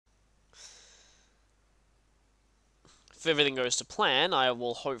if everything goes to plan, I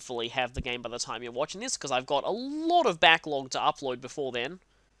will hopefully have the game by the time you're watching this, because I've got a lot of backlog to upload before then.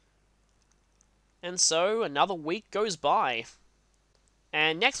 And so, another week goes by.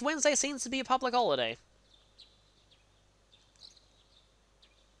 And next Wednesday seems to be a public holiday.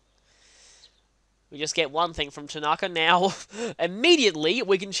 We just get one thing from Tanaka. Now, immediately,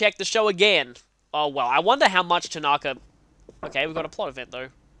 we can check the show again. Oh, well, I wonder how much Tanaka... Okay, we've got a plot event, though.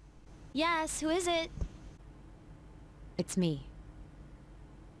 Yes, who is it? It's me.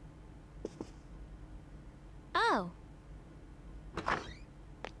 Oh.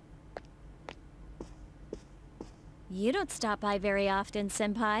 You don't stop by very often,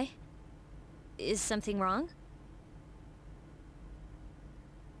 Senpai. Is something wrong?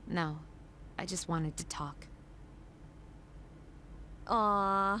 No, I just wanted to talk.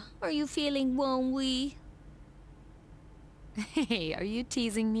 Aw, are you feeling lonely? Hey, are you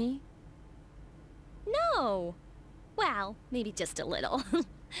teasing me? No. Well, maybe just a little.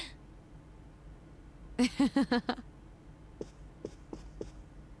 I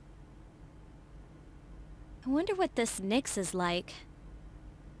wonder what this Nyx is like.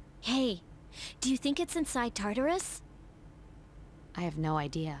 Hey, do you think it's inside Tartarus? I have no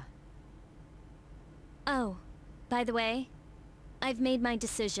idea. Oh, by the way, I've made my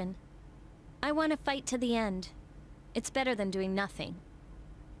decision. I want to fight to the end. It's better than doing nothing.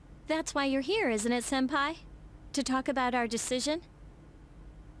 That's why you're here, isn't it, Senpai? To talk about our decision?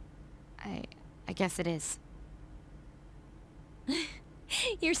 I guess it is.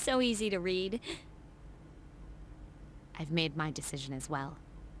 You're so easy to read. I've made my decision as well.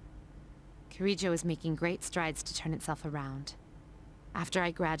 Kirijo is making great strides to turn itself around. After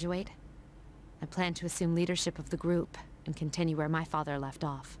I graduate, I plan to assume leadership of the group and continue where my father left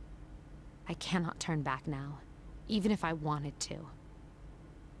off. I cannot turn back now, even if I wanted to.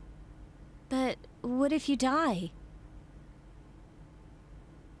 But what if you die?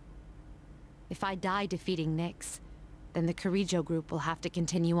 If I die defeating Nyx, then the Kirijo group will have to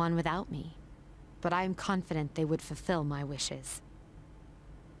continue on without me. But I am confident they would fulfill my wishes.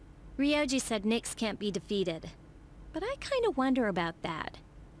 Ryoji said Nyx can't be defeated. But I kind of wonder about that.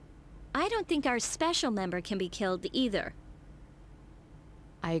 I don't think our special member can be killed either.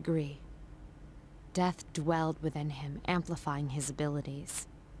 I agree. Death dwelled within him, amplifying his abilities,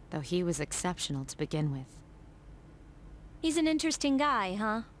 though he was exceptional to begin with. He's an interesting guy,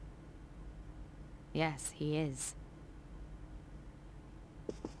 huh? Yes, he is.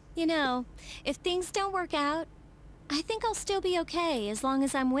 You know, if things don't work out, I think I'll still be okay as long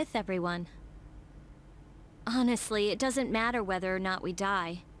as I'm with everyone. Honestly, it doesn't matter whether or not we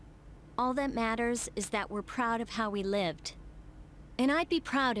die. All that matters is that we're proud of how we lived. And I'd be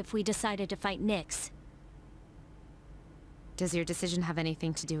proud if we decided to fight Nyx. Does your decision have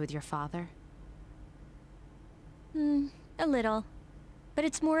anything to do with your father? A little. But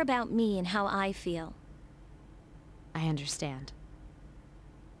it's more about me and how I feel. I understand.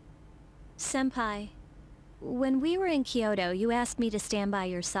 Senpai, when we were in Kyoto, you asked me to stand by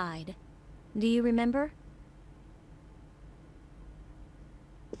your side. Do you remember?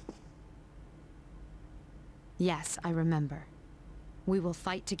 Yes, I remember. We will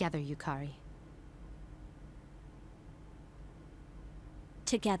fight together, Yukari.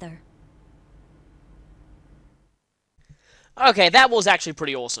 Together. Okay, that was actually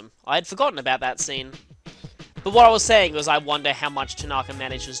pretty awesome. I had forgotten about that scene. But what I was saying was I wonder how much Tanaka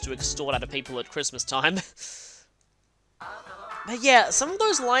manages to extort out of people at Christmas time. But yeah, some of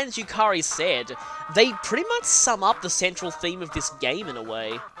those lines Yukari said, they pretty much sum up the central theme of this game in a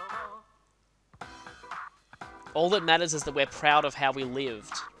way. All that matters is that we're proud of how we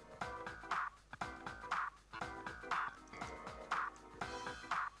lived.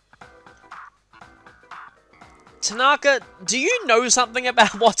 Tanaka, do you know something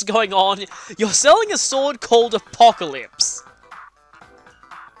about what's going on? You're selling a sword called Apocalypse.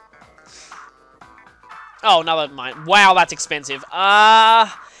 Oh, never mind. Wow, that's expensive.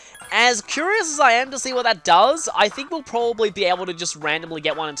 As curious as I am to see what that does, I think we'll probably be able to just randomly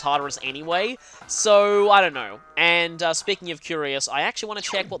get one in Tartarus anyway. So, I don't know. And speaking of curious, I actually want to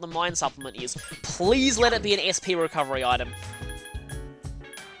check what the Mind Supplement is. Please let it be an SP recovery item.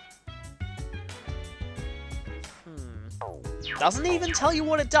 Doesn't even tell you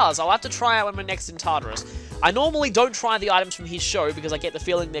what it does. I'll have to try out when we're next in Tartarus. I normally don't try the items from his show because I get the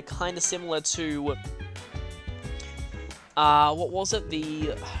feeling they're kind of similar to... what was it?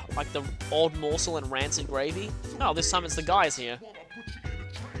 Like the odd morsel and rancid gravy? Oh, this time it's the guys here.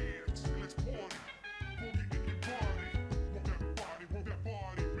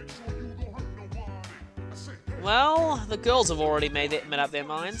 Well, the girls have already made up their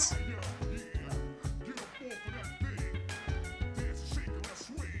minds.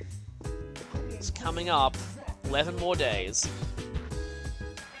 It's coming up. 11 more days.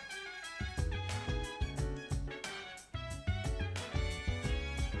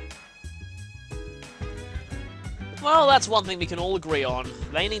 Well, that's one thing we can all agree on.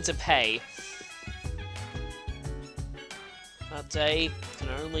 They need to pay. That day can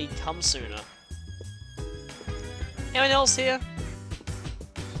only come sooner. Anyone else here?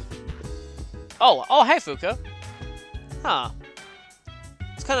 Oh, hey, Fuka. Huh.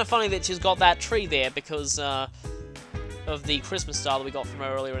 It's kind of funny that she's got that tree there because, of the Christmas star that we got from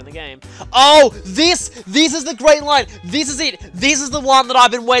her earlier in the game. Oh, this is the great line! This is it! This is the one that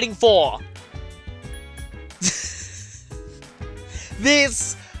I've been waiting for!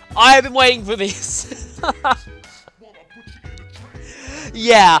 I have been waiting for this.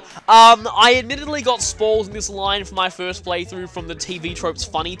 Yeah, I admittedly got spoiled in this line for my first playthrough from the TV Tropes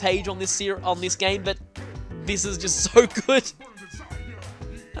funny page on this game, but this is just so good.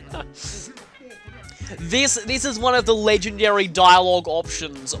 This is one of the legendary dialogue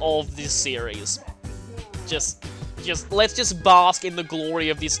options of this series. Let's just bask in the glory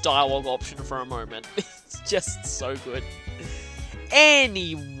of this dialogue option for a moment. It's just so good.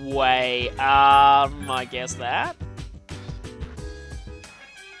 Anyway, I guess that.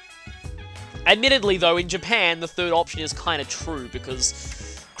 Admittedly, though, in Japan, the third option is kind of true,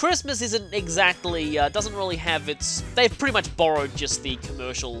 because Christmas isn't exactly, doesn't really have its... They've pretty much borrowed just the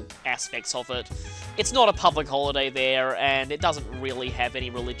commercial aspects of it. It's not a public holiday there, and it doesn't really have any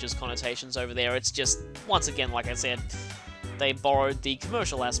religious connotations over there. It's just, once again, like I said, they borrowed the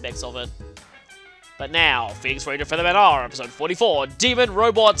commercial aspects of it. But now, Phoenix Ranger Featherman R, episode 44, Demon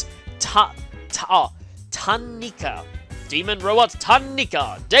Robot Tanika. Demon Robot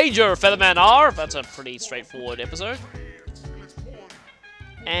Tanika. Danger, Featherman R. That's a pretty straightforward episode.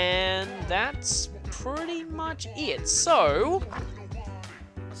 And that's pretty much it. So,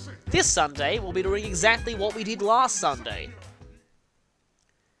 this Sunday, we'll be doing exactly what we did last Sunday.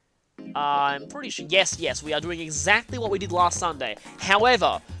 I'm pretty sure... Yes, we are doing exactly what we did last Sunday.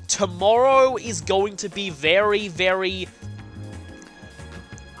 However, tomorrow is going to be very, very...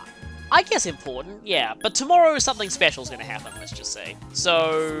 I guess important, yeah. But tomorrow something special is going to happen, let's just say.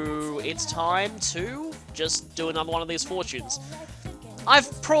 So, it's time to just do another one of these fortunes.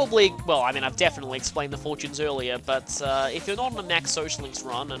 I've probably... Well, I mean, I've definitely explained the fortunes earlier, but if you're not on a Max Social Links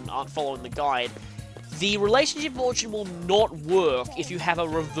run and aren't following the guide, the relationship fortune will not work if you have a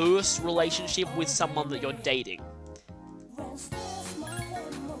reverse relationship with someone that you're dating.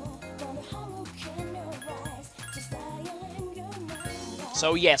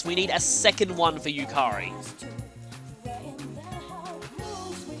 So yes, we need a second one for Yukari.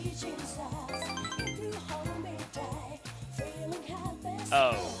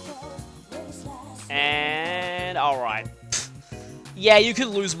 Oh. And... alright. Yeah, you can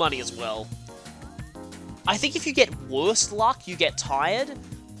lose money as well. I think if you get worse luck, you get tired.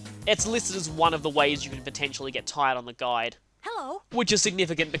 It's listed as one of the ways you can potentially get tired on the guide. Hello. Which is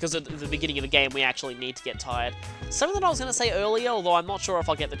significant because at the beginning of the game we actually need to get tired. Something that I was going to say earlier, although I'm not sure if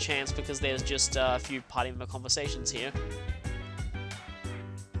I'll get the chance because there's just a few party member conversations here.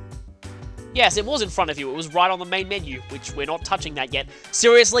 Yes, it was in front of you. It was right on the main menu, which we're not touching that yet.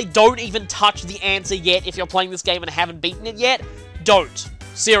 Seriously, don't even touch the answer yet if you're playing this game and haven't beaten it yet. Don't.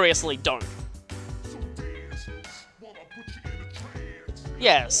 Seriously, don't.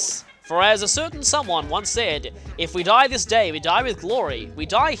 Yes, for as a certain someone once said, if we die this day, we die with glory. We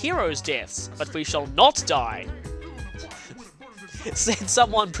die heroes' deaths, but we shall not die. Said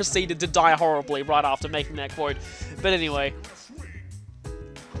someone proceeded to die horribly right after making that quote. But anyway.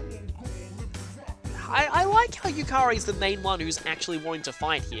 I like how Yukari's the main one who's actually wanting to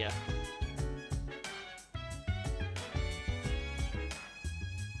fight here.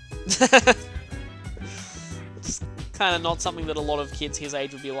 It's kind of not something that a lot of kids his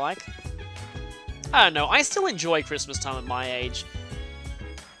age would be like. I don't know, I still enjoy Christmas time at my age.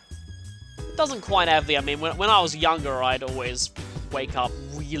 It doesn't quite have the... I mean, when I was younger, I'd always wake up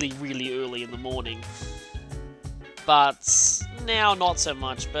really, really early in the morning. But now, not so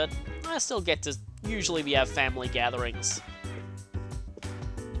much, but I still get to... Usually we have family gatherings.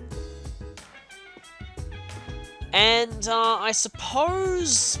 And, I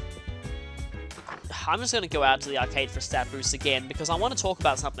suppose... I'm just going to go out to the arcade for stat boost again, because I want to talk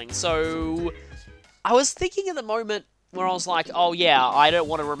about something. So, I was thinking at the moment where I was like, oh yeah, I don't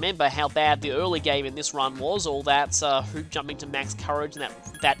want to remember how bad the early game in this run was, all that hoop jumping to max courage and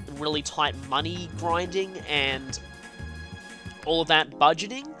that really tight money grinding and all of that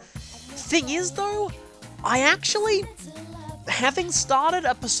budgeting. Thing is, though, I actually, having started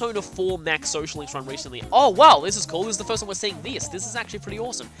a Persona 4 Max Social Links run recently... Oh, wow, this is cool. This is the first time we're seeing this. This is actually pretty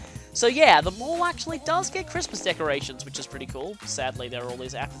awesome. So yeah, the mall actually does get Christmas decorations, which is pretty cool. Sadly, there are all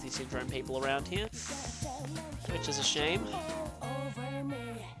these apathy syndrome people around here, which is a shame.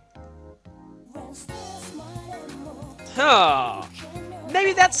 Huh.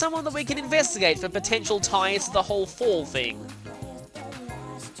 Maybe that's someone that we can investigate for potential ties to the whole fall thing.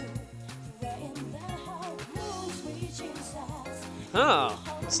 Huh.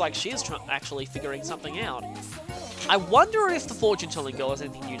 Looks like she is actually figuring something out. I wonder if the fortune-telling girl has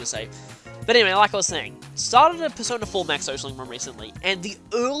anything new to say. But anyway, like I was saying, started a Persona 4 Max Social run recently, and the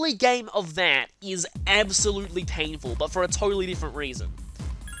early game of that is absolutely painful, but for a totally different reason.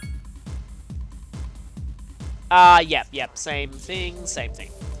 Yep, same thing, same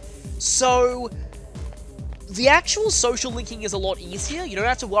thing. So, the actual social linking is a lot easier. You don't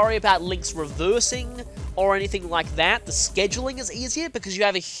have to worry about links reversing or anything like that. The scheduling is easier because you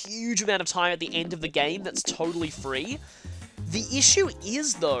have a huge amount of time at the end of the game that's totally free. The issue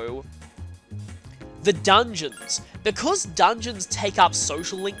is, though, the dungeons. Because dungeons take up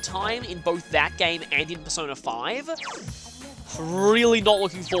social link time in both that game and in Persona 5, really not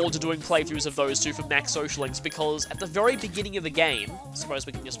looking forward to doing playthroughs of those two for max social links, because at the very beginning of the game, I suppose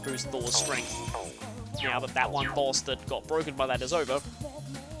we can just boost Thor's strength now that that one boss that got broken by that is over.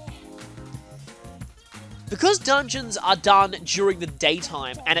 Because dungeons are done during the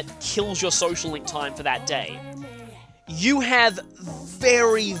daytime and it kills your social link time for that day, you have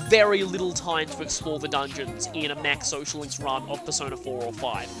very, very little time to explore the dungeons in a max social links run of Persona 4 or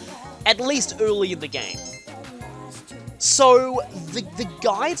 5. At least early in the game. So, the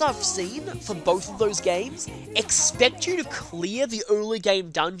guides I've seen for both of those games expect you to clear the early game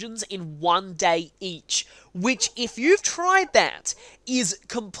dungeons in 1 day each, which, if you've tried that, is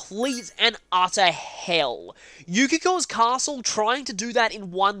complete and utter hell. Yukiko's Castle, trying to do that in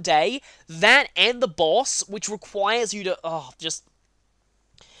 1 day, that and the boss, which requires you to, just...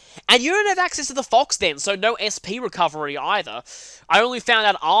 And you don't have access to the Fox then, so no SP recovery either. I only found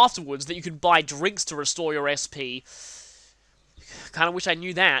out afterwards that you can buy drinks to restore your SP. Kind of wish I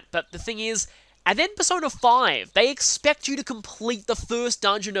knew that, but the thing is, and then Persona 5, they expect you to complete the first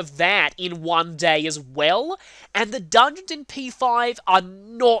dungeon of that in 1 day as well, and the dungeons in P5 are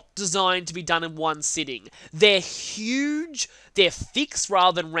not designed to be done in one sitting. They're huge, they're fixed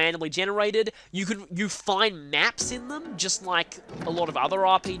rather than randomly generated, you find maps in them, just like a lot of other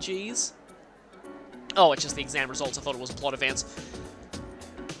RPGs. Oh, it's just the exam results, I thought it was plot events.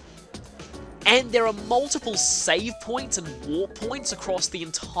 And there are multiple save points and warp points across the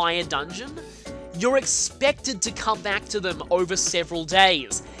entire dungeon. You're expected to come back to them over several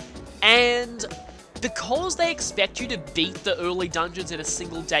days. And because they expect you to beat the early dungeons in a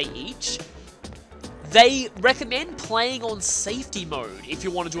single day each, they recommend playing on safety mode if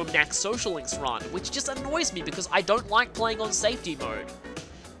you want to do a max social links run, which just annoys me because I don't like playing on safety mode.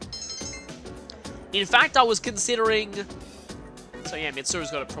 In fact, I was considering... So yeah,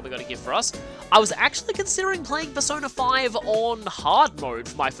 Mitsuru's probably got a gift for us. I was actually considering playing Persona 5 on hard mode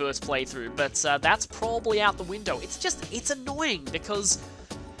for my first playthrough, but that's probably out the window. It's annoying because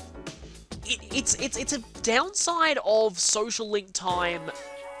it's a downside of social link time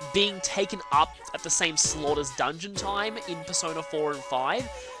being taken up at the same slot as dungeon time in Persona 4 and 5,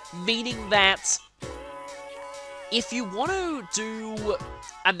 meaning that if you want to do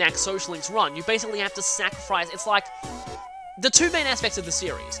a max social links run, you basically have to sacrifice. It's like the two main aspects of the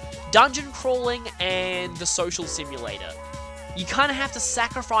series, dungeon crawling and the social simulator. You kind of have to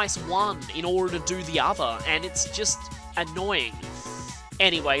sacrifice one in order to do the other, and it's just annoying.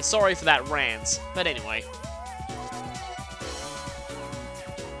 Anyway, sorry for that rant, but anyway.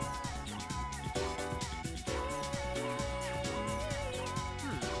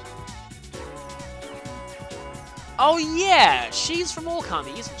 Oh yeah, she's from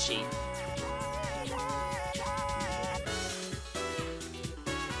Orkami, isn't she?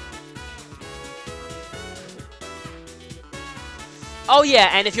 Oh yeah,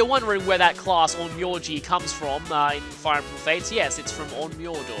 and if you're wondering where that class Onmyoji comes from in Fire Emblem Fates, yes, it's from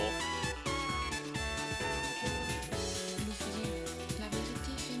Onmyodor.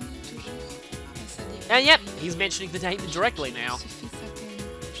 And yep, he's mentioning the name indirectly now.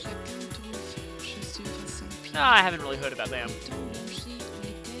 I haven't really heard about them.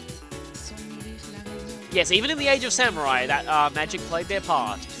 Yes, even in the Age of Samurai, that magic played their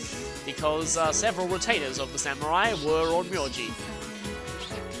part, because several retainers of the samurai were Onmyoji.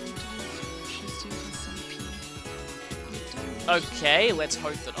 Okay, let's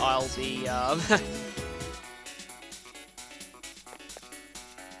hope that I'll be,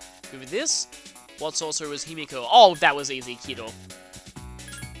 good with this. What sorcerer was Himiko? Oh, that was easy, kiddo.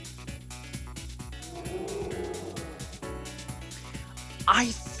 I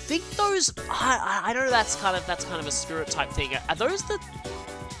think those... I know that's kind of a spirit type thing. Are those the...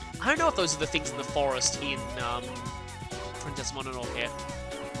 I don't know if those are the things in the forest in Princess Mononoke.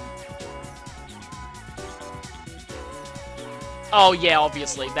 Oh yeah,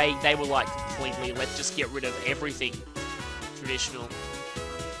 obviously. They were like completely, let's just get rid of everything traditional.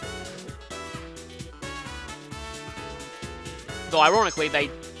 Though ironically, they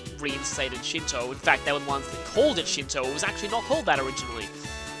reinstated Shinto. In fact, they were the ones that called it Shinto. It was actually not called that originally.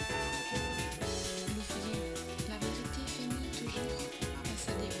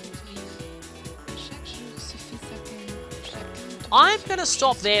 I'm gonna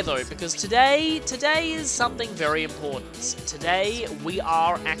stop there though, because today is something very important. Today, we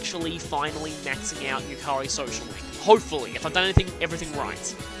are actually finally maxing out Yukari Social Link. Hopefully, if I've done everything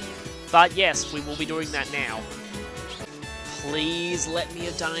right. But yes, we will be doing that now. Please let me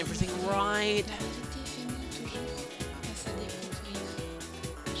have done everything right.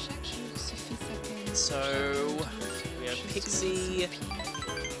 So, we have Pixie.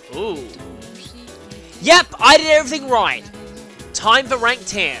 Ooh. Yep, I did everything right. Time for rank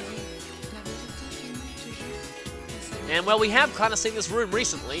 10. And well, we have kind of seen this room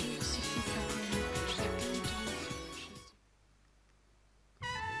recently. But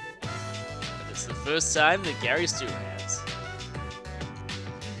it's the first time that Gary Stu has.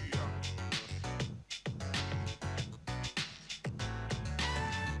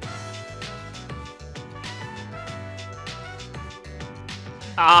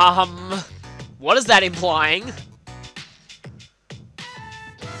 What is that implying?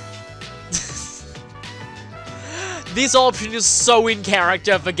 This option is so in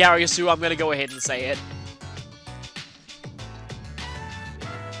character for Gary Stu, I'm gonna go ahead and say it.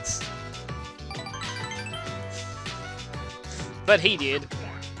 But he did.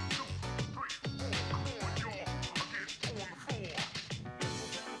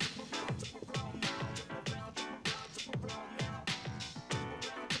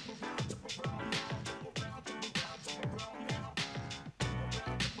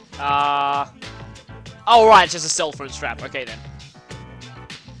 Oh, right, it's just a cell phone strap. Okay, then.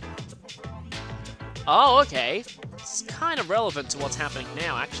 Oh, okay. It's kind of relevant to what's happening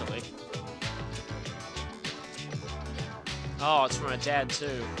now, actually. Oh, it's from my dad,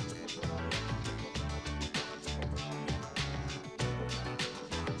 too.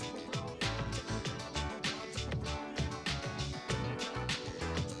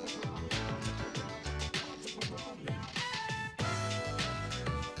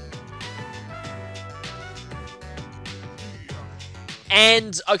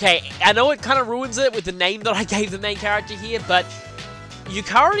 And, okay, I know it kind of ruins it with the name that I gave the main character here, but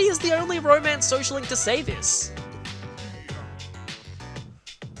Yukari is the only romance social link to say this.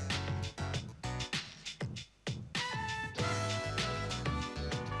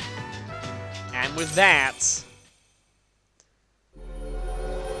 And with that...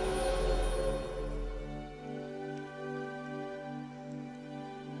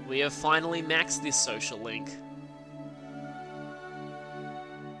 we have finally maxed this social link.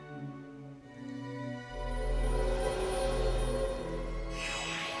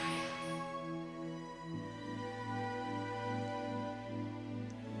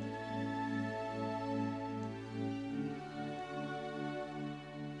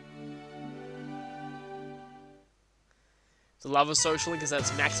 The Lover Social Link is at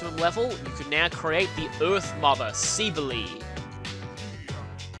its maximum level. You can now create the Earth Mother, Cybele.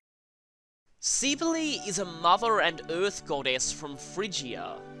 Cybele is a mother and earth goddess from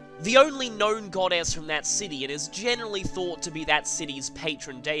Phrygia, the only known goddess from that city, and is generally thought to be that city's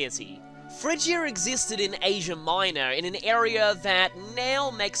patron deity. Phrygia existed in Asia Minor, in an area that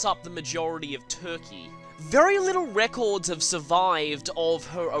now makes up the majority of Turkey. Very little records have survived of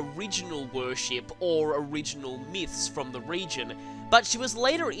her original worship or original myths from the region, but she was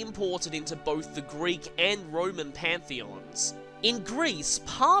later imported into both the Greek and Roman pantheons. In Greece,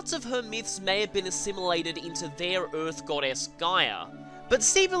 parts of her myths may have been assimilated into their earth goddess Gaia, but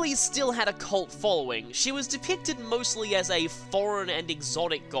Cybele still had a cult following. She was depicted mostly as a foreign and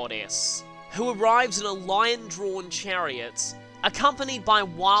exotic goddess, who arrives in a lion-drawn chariot, accompanied by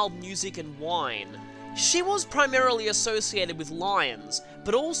wild music and wine. She was primarily associated with lions,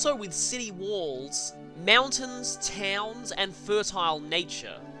 but also with city walls, mountains, towns, and fertile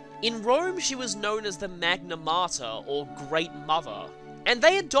nature. In Rome, she was known as the Magna Mater, or Great Mother, and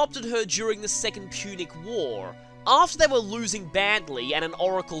they adopted her during the Second Punic War, after they were losing badly and an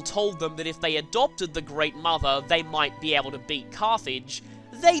oracle told them that if they adopted the Great Mother, they might be able to beat Carthage.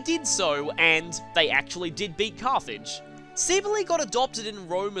 They did so, and they actually did beat Carthage. Cybele got adopted in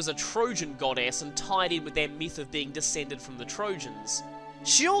Rome as a Trojan goddess and tied in with their myth of being descended from the Trojans.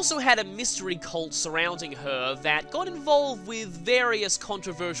 She also had a mystery cult surrounding her that got involved with various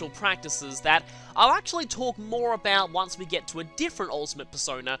controversial practices that I'll actually talk more about once we get to a different ultimate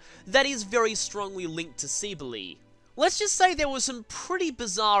persona that is very strongly linked to Cybele. Let's just say there were some pretty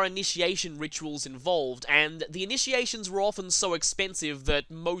bizarre initiation rituals involved, and the initiations were often so expensive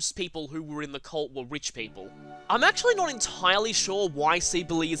that most people who were in the cult were rich people. I'm actually not entirely sure why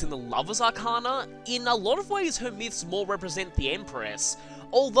Cybele is in the Lover's Arcana. In a lot of ways, her myths more represent the Empress,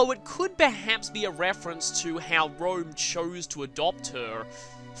 although it could perhaps be a reference to how Rome chose to adopt her,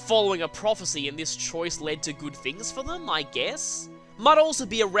 following a prophecy, and this choice led to good things for them, I guess? Might also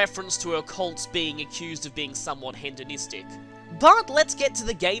be a reference to her cults being accused of being somewhat hedonistic. But let's get to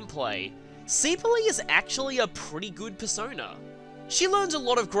the gameplay. Cybele is actually a pretty good persona. She learns a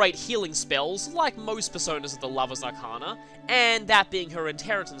lot of great healing spells, like most personas of the Lover's Arcana, and that being her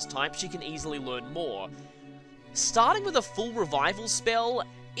inheritance type, she can easily learn more. Starting with a full revival spell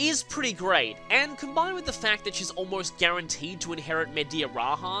is pretty great, and combined with the fact that she's almost guaranteed to inherit Medea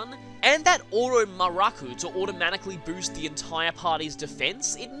Rahan, and that auto Maraku to automatically boost the entire party's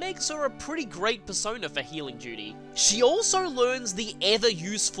defense, it makes her a pretty great persona for healing duty. She also learns the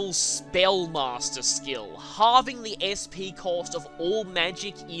ever-useful Spellmaster skill. Halving the SP cost of all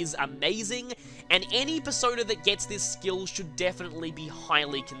magic is amazing, and any persona that gets this skill should definitely be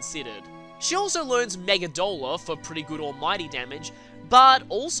highly considered. She also learns Megadola for pretty good almighty damage, but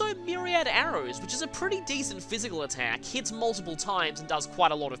also Myriad Arrows, which is a pretty decent physical attack, hits multiple times and does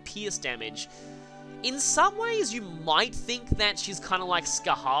quite a lot of pierce damage. In some ways, you might think that she's kind of like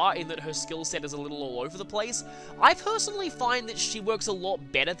Skahar in that her skill set is a little all over the place. I personally find that she works a lot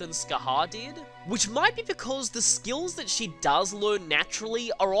better than Skahar did, which might be because the skills that she does learn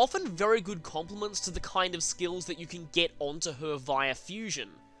naturally are often very good complements to the kind of skills that you can get onto her via fusion.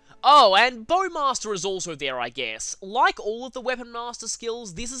 Oh, and Bowmaster is also there, I guess. Like all of the Weapon Master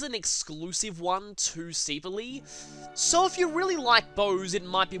skills, this is an exclusive one to Cybele. So if you really like bows, it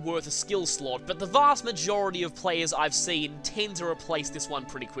might be worth a skill slot, but the vast majority of players I've seen tend to replace this one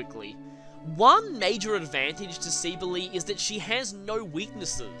pretty quickly. One major advantage to Cybele is that she has no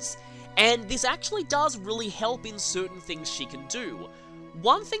weaknesses, and this actually does really help in certain things she can do.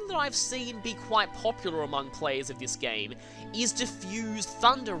 One thing that I've seen be quite popular among players of this game is diffuse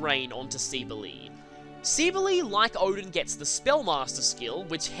Thunder Rain onto Cybele. Cybele, like Odin, gets the Spellmaster skill,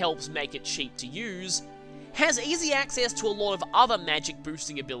 which helps make it cheap to use, has easy access to a lot of other magic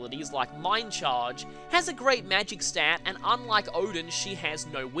boosting abilities like Mind Charge, has a great magic stat, and unlike Odin, she has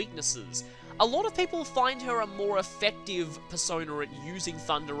no weaknesses. A lot of people find her a more effective persona at using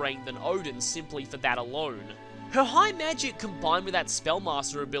Thunder Rain than Odin simply for that alone. Her high magic combined with that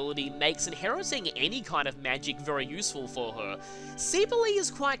Spellmaster ability makes inheriting any kind of magic very useful for her. Cybele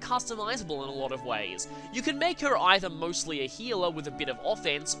is quite customizable in a lot of ways. You can make her either mostly a healer with a bit of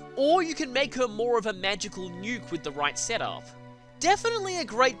offense, or you can make her more of a magical nuke with the right setup. Definitely a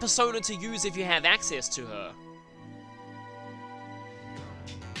great persona to use if you have access to her.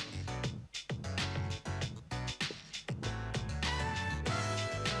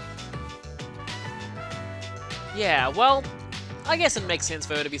 Yeah, well, I guess it makes sense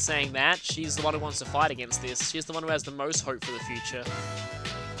for her to be saying that. She's the one who wants to fight against this. She's the one who has the most hope for the future.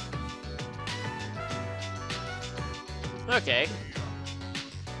 Okay.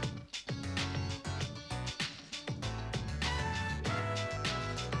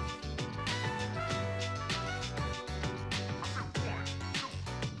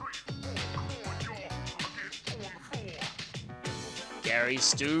 Gary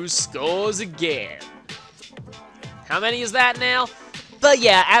Stu scores again. How many is that now? But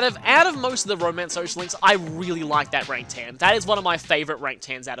yeah, out of most of the Romance Social Links, I really like that rank 10. That is one of my favorite rank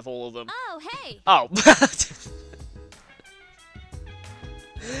 10s out of all of them. Oh, hey! Oh.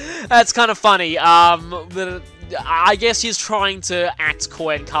 That's kind of funny. I guess she's trying to act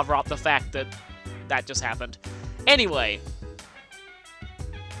coy and cover up the fact that that just happened. Anyway.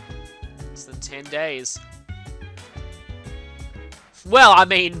 It's the 10 days. Well, I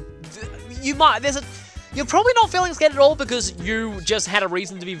mean, you might, you're probably not feeling scared at all because you just had a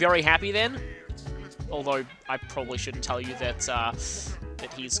reason to be very happy then. Although, I probably shouldn't tell you that,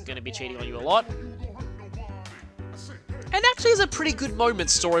 that he's going to be cheating on you a lot. And actually is a pretty good moment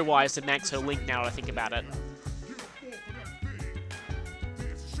story-wise to max her link now that I think about it.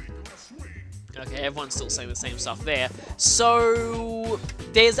 Okay, everyone's still saying the same stuff there. So,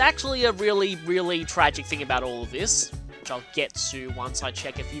 there's actually a really, really tragic thing about all of this, which I'll get to once I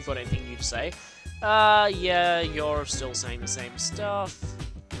check if you've got anything new to say. Yeah, you're still saying the same stuff.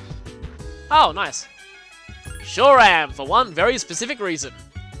 Oh, nice. Sure am, for one very specific reason.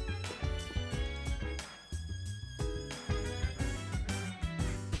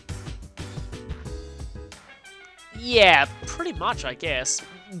 Yeah, pretty much, I guess.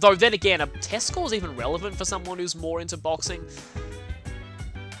 Though then again, a test score is even relevant for someone who's more into boxing.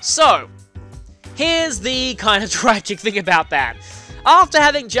 So, here's the kind of tragic thing about that. After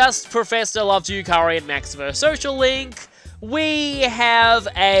having just professed a love to Yukari and Max vs. Social Link, we have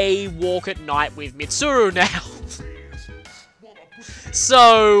a walk at night with Mitsuru now.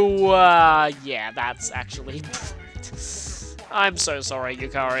 So, yeah, that's actually... I'm so sorry,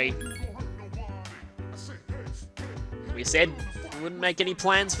 Yukari. We said we wouldn't make any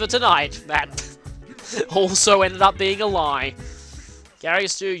plans for tonight. That also ended up being a lie. Gary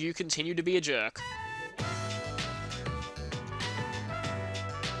Stu, you continue to be a jerk.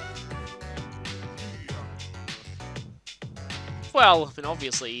 Well, I mean,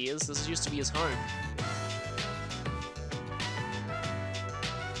 obviously he is. This used to be his home.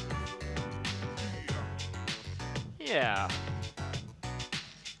 Yeah.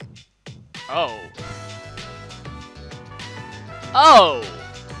 Oh. Oh!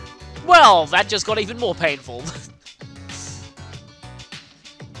 Well, that just got even more painful.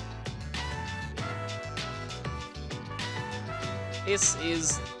 This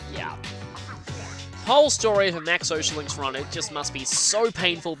is... yeah. Whole story of a Max Social Link's run, it just must be so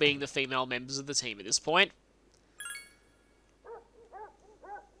painful being the female members of the team at this point.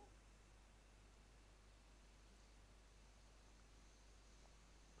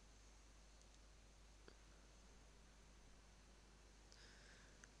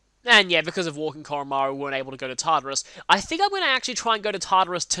 And yeah, because of walking Koromaru, we weren't able to go to Tartarus. I think I'm going to actually try and go to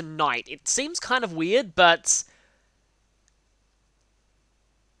Tartarus tonight. It seems kind of weird, but...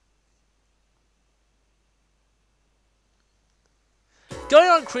 going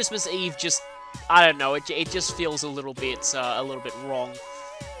on Christmas Eve just... I don't know, it just feels a little bit wrong.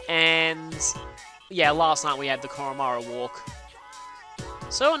 And... yeah, last night we had the Koromaru walk.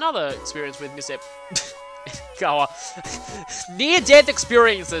 So another experience with Miss Goa. Near-death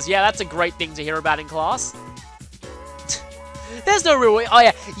experiences. Yeah, that's a great thing to hear about in class. There's no real way. Oh,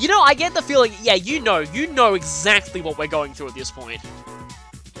 yeah. You know, I get the feeling... yeah, you know exactly what we're going through at this point.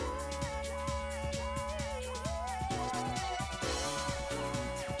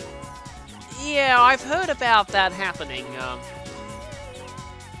 Yeah, I've heard about that happening.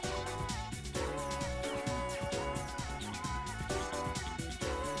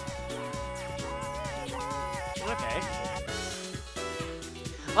 Okay.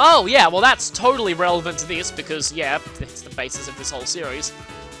 Oh, yeah, well that's totally relevant to this, because, yeah, it's the basis of this whole series.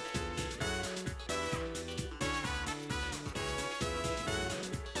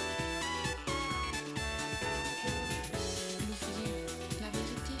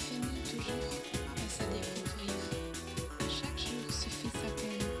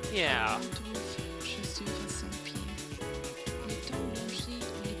 Yeah.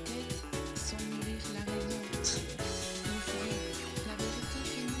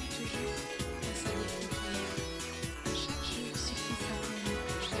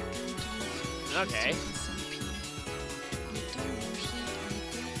 Okay.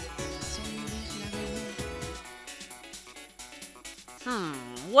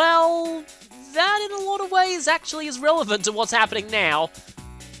 Well, that in a lot of ways actually is relevant to what's happening now.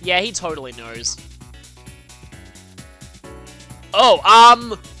 Yeah, he totally knows.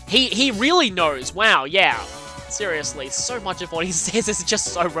 Oh, he really knows. Wow, yeah. Seriously, so much of what he says is just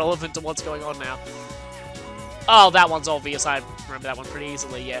so relevant to what's going on now. Oh, that one's obvious. I remember that one pretty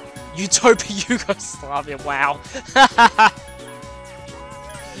easily, yeah. Utopia Yugoslavia, wow.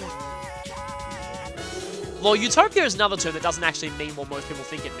 Well, Utopia is another term that doesn't actually mean what most people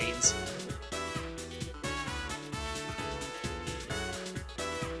think it means.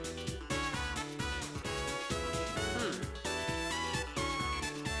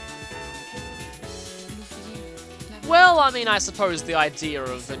 Well, I mean, I suppose the idea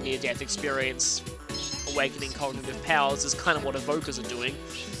of a near-death experience, awakening cognitive powers, is kind of what evokers are doing.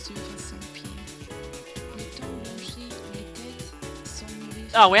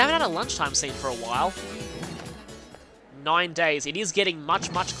 Oh, we haven't had a lunchtime scene for a while. 9 days. It is getting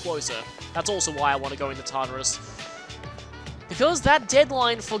much, much closer. That's also why I want to go into Tartarus. Because that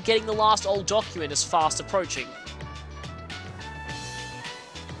deadline for getting the last old document is fast approaching.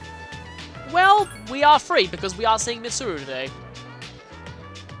 Well, we are free because we are seeing Mitsuru today.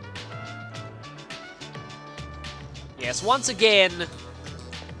 Yes, once again,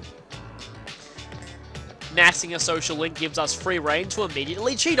 maxing a social link gives us free reign to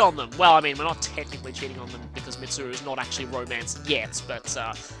immediately cheat on them. Well, I mean, we're not technically cheating on them because Mitsuru is not actually romanced yet, but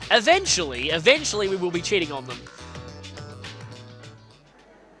eventually we will be cheating on them.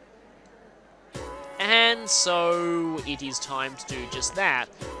 And so it is time to do just that.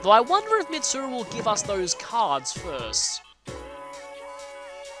 Though I wonder if Mitsuru will give us those cards first.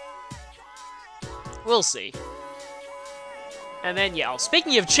 We'll see. And then, yeah,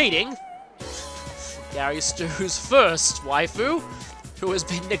 speaking of cheating, Gary Stu's first waifu, who has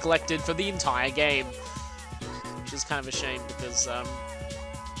been neglected for the entire game. Which is kind of a shame because,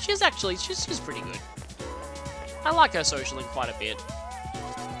 she's pretty good. I like her socially quite a bit.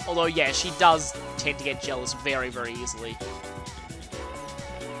 Although, yeah, she does tend to get jealous very, very easily.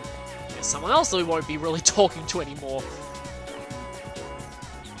 There's someone else that we won't be really talking to anymore.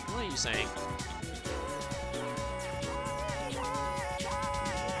 What are you saying?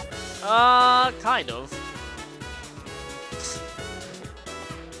 Kind of.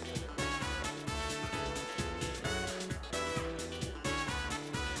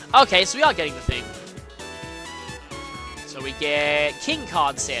 Okay, so we are getting the thing. So we get King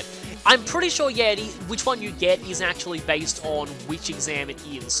card set. I'm pretty sure, yeah, which one you get is actually based on which exam it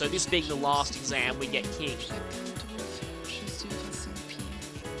is. So this being the last exam, we get King.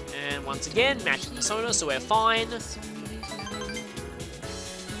 And once again, matching Persona, so we're fine.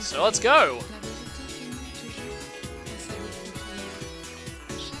 So let's go!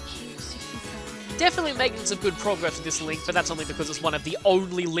 Definitely making some good progress with this link, but that's only because it's one of the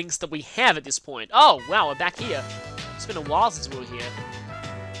only links that we have at this point. Oh, wow, we're back here. It's been a while since we were here.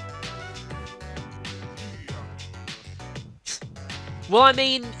 Well, I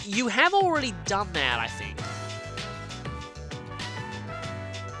mean, you have already done that, I think.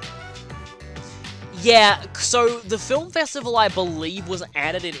 Yeah, so the film festival, I believe, was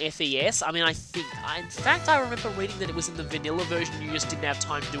added in FES. I mean, in fact, I remember reading that it was in the vanilla version, you just didn't have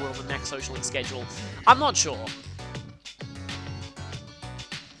time to do it on the Max Social Link schedule. I'm not sure.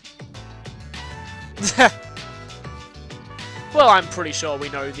 Well, I'm pretty sure we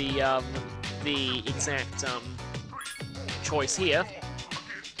know the exact, choice here.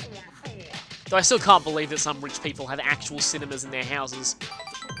 Though I still can't believe that some rich people have actual cinemas in their houses.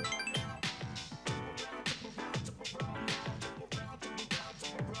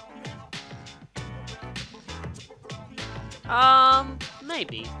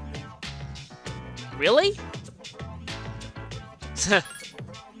 Maybe. Really?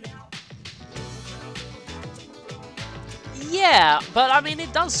 Yeah, but I mean,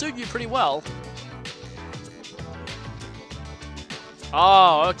 it does suit you pretty well.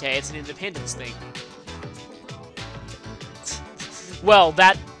 Oh, okay, it's an independence thing. Well,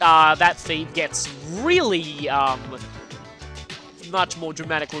 that feed gets really, much more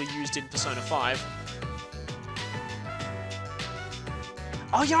dramatically used in Persona 5.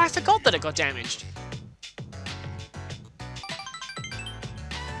 Oh yeah, I forgot that it got damaged.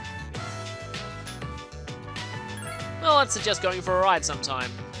 Well, I'd suggest going for a ride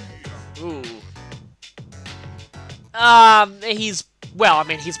sometime. Ooh. Well, I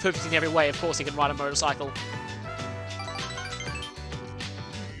mean, he's perfect in every way. Of course he can ride a motorcycle.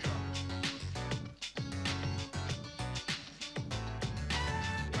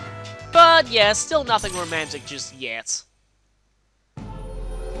 But yeah, still nothing romantic just yet.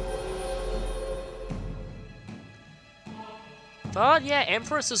 But yeah,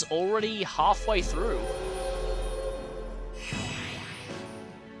 Empress is already halfway through.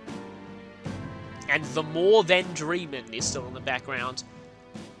 And the More Than Dreamin' is still in the background.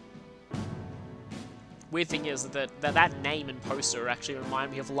 Weird thing is that name and poster actually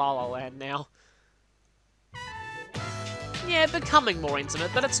remind me of La La Land now. Yeah, becoming more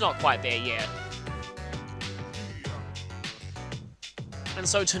intimate, but it's not quite there yet. And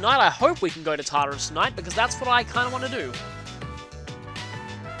so tonight I hope we can go to Tartarus tonight, because that's what I kind of want to do.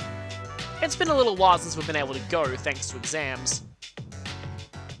 It's been a little while since we've been able to go, thanks to exams.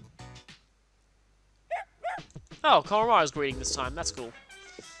 Oh, Koromaru's greeting this time, that's cool.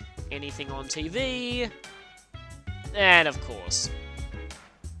 Anything on TV? And of course.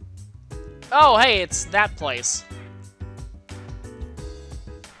 Oh, hey, it's that place.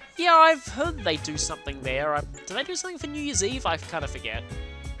 Yeah, I've heard they do something there. Did they do something for New Year's Eve? I kind of forget.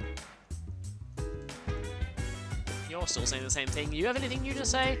 You're still saying the same thing. Do you have anything new to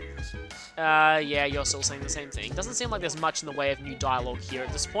say? Yeah, you're still saying the same thing. Doesn't seem like there's much in the way of new dialogue here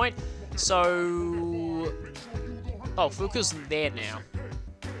at this point. So... Oh, Fuku's there now.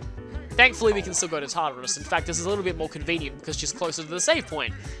 Thankfully, we can still go to Tartarus. In fact, this is a little bit more convenient because she's closer to the save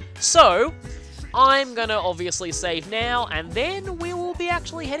point. So, I'm gonna obviously save now, and then we will be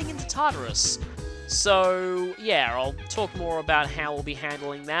actually heading into Tartarus. So, yeah, I'll talk more about how we'll be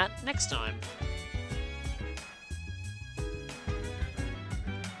handling that next time.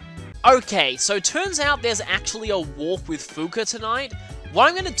 Okay, so turns out there's actually a walk with Fuka tonight. What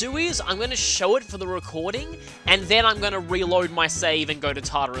I'm going to do is, I'm going to show it for the recording, and then I'm going to reload my save and go to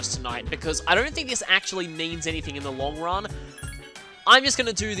Tartarus tonight, because I don't think this actually means anything in the long run. I'm just going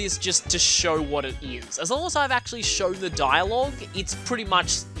to do this just to show what it is. As long as I've actually shown the dialogue, it's pretty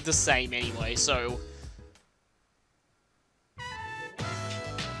much the same anyway, so...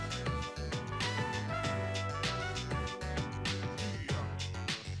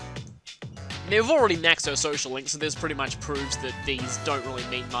 We've already maxed our social link, so this pretty much proves that these don't really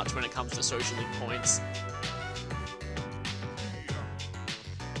mean much when it comes to social link points.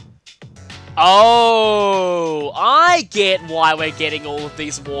 Oh, I get why we're getting all of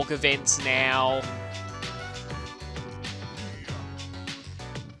these walk events now.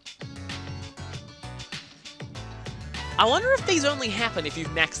 I wonder if these only happen if you've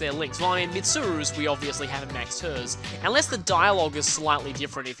maxed their links. Well, I mean, Mitsuru's, we obviously haven't maxed hers. Unless the dialogue is slightly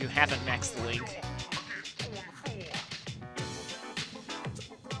different if you haven't maxed the link.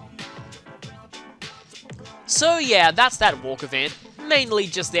 So yeah, that's that walk event. Mainly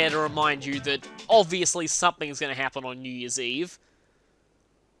just there to remind you that obviously something's going to happen on New Year's Eve.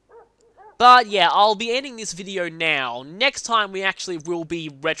 But yeah, I'll be ending this video now. Next time we actually will be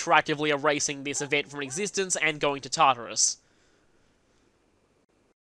retroactively erasing this event from existence and going to Tartarus.